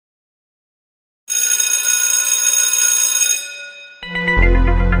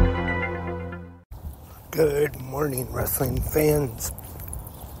Good morning, wrestling fans.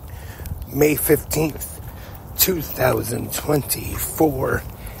 May 15th, 2024.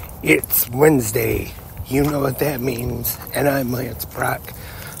 It's Wednesday. You know what that means. And I'm Lance Brock.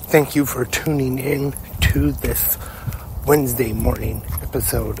 Thank you for tuning in to this Wednesday morning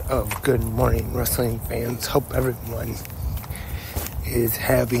episode of Good Morning Wrestling Fans. Hope everyone is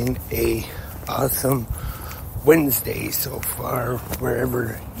having a awesome Wednesday so far,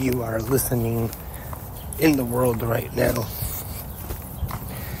 wherever you are listening in the world right now.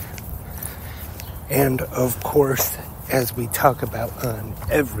 And of course, as we talk about on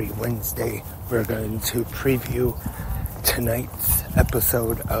every Wednesday, we're going to preview tonight's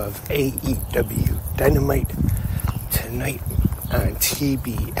episode of AEW Dynamite tonight on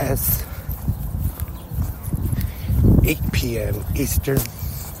TBS, 8 p.m. Eastern.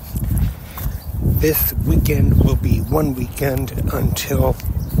 This weekend will be one weekend until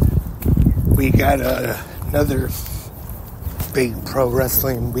we got another big pro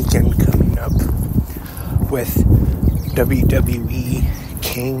wrestling weekend coming up with WWE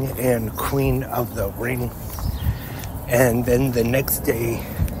King and Queen of the Ring. And then the next day,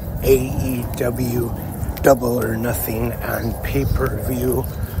 AEW Double or Nothing on pay-per-view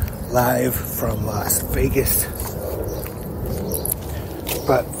live from Las Vegas.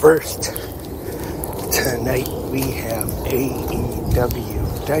 But first, tonight we have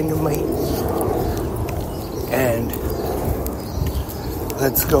AEW Dynamite. And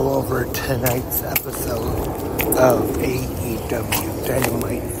let's go over tonight's episode of AEW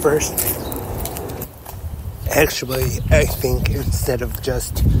Dynamite first. Actually, I think instead of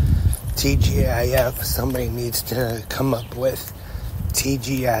just TGIF, somebody needs to come up with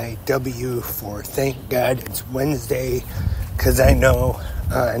TGIW for Thank God It's Wednesday, because I know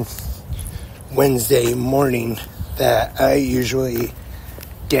on Wednesday morning that I usually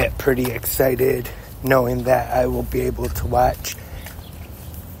get pretty excited knowing that I will be able to watch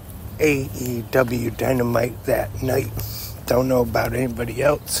AEW Dynamite that night. Don't know about anybody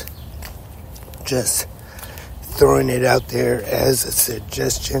else. Just throwing it out there as a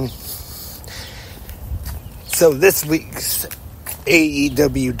suggestion. So this week's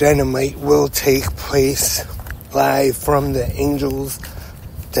AEW Dynamite will take place live from the Angel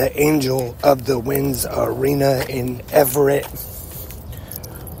of the Winds Arena in Everett,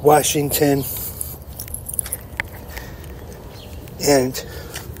 Washington. And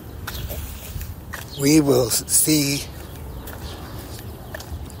we will see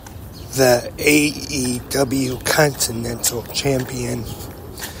the AEW Continental Champion,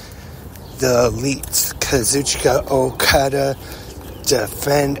 the Elite's Kazuchika Okada,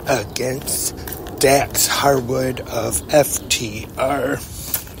 defend against Dax Harwood of FTR,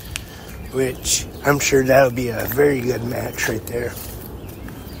 which I'm sure that'll be a very good match right there.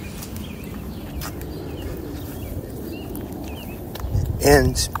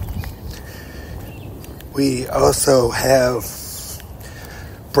 And we also have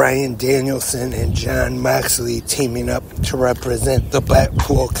Bryan Danielson and Jon Moxley teaming up to represent the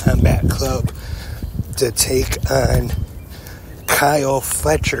Blackpool Combat Club to take on Kyle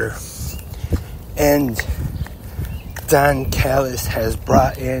Fletcher. And Don Callis has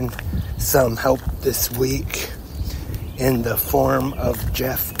brought in some help this week in the form of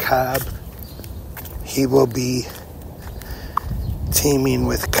Jeff Cobb. He will be teaming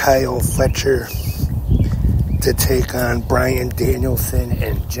with Kyle Fletcher to take on Bryan Danielson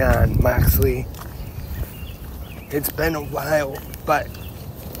and Jon Moxley. It's been a while, but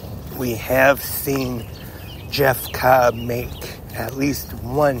we have seen Jeff Cobb make at least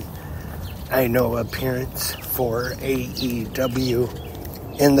one, appearance for AEW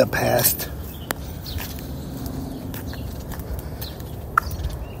in the past.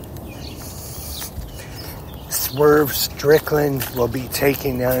 Swerve Strickland will be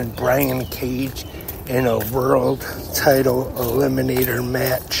taking on Brian Cage in a world title eliminator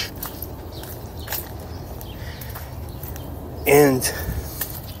match. And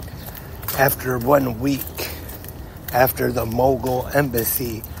after 1 week, after the Mogul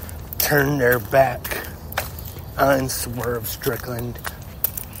Embassy turned their back on Swerve Strickland,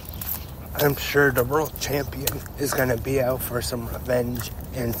 I'm sure the world champion is going to be out for some revenge.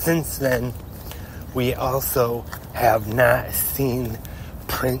 And since then, we also have not seen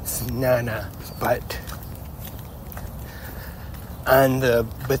Prince Nana, but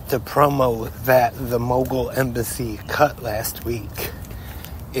with the promo that the Mogul Embassy cut last week,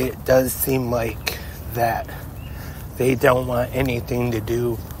 it does seem like that they don't want anything to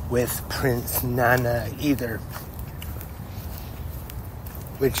do with Prince Nana either,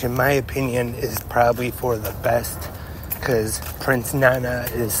 which in my opinion is probably for the best, because Prince Nana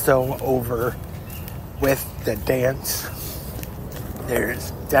is so over with the dance,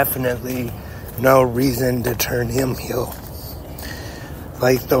 there's definitely no reason to turn him heel.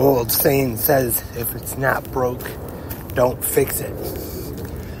 Like the old saying says, if it's not broke, don't fix it.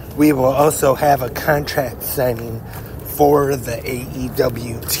 We will also have a contract signing for the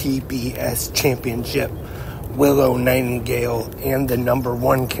AEW TBS Championship. Willow Nightingale and the number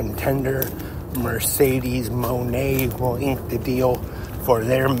one contender, Mercedes Moné, will ink the deal for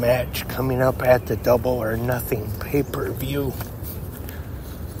their match coming up at the Double or Nothing pay-per-view.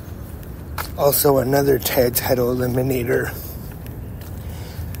 Also, another tag title eliminator.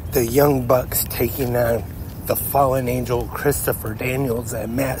 The Young Bucks taking on the Fallen Angel Christopher Daniels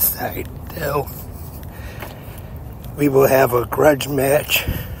and Matt Sydal. We will have a grudge match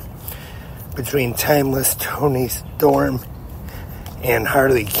between Timeless Tony Storm and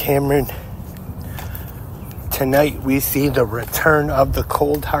Harley Cameron. Tonight we see the return of the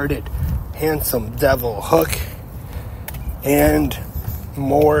cold-hearted, handsome devil Hook and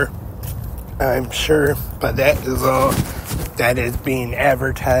more, I'm sure, but that is all that is being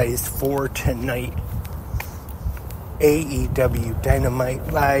advertised for tonight. AEW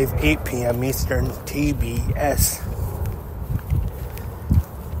Dynamite Live, 8 p.m. Eastern, TBS.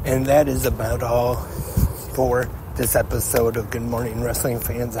 And that is about all for this episode of Good Morning Wrestling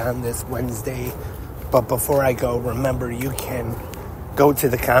Fans on this Wednesday. But before I go, remember you can go to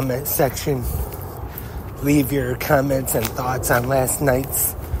the comment section, leave your comments and thoughts on last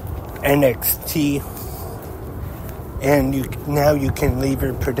night's NXT, and now you can leave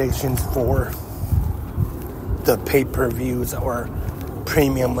your predictions for the pay-per-views or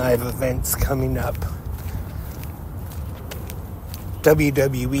premium live events coming up.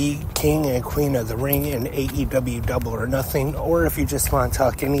 WWE King and Queen of the Ring and AEW Double or Nothing, or if you just want to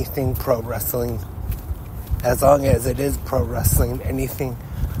talk anything pro wrestling, as long as it is pro wrestling, anything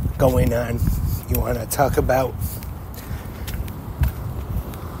going on you want to talk about.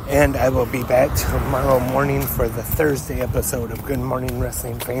 And I will be back tomorrow morning for the Thursday episode of Good Morning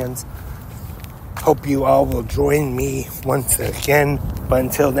Wrestling Fans. Hope you all will join me once again, but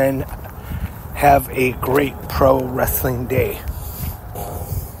until then, have a great pro wrestling day.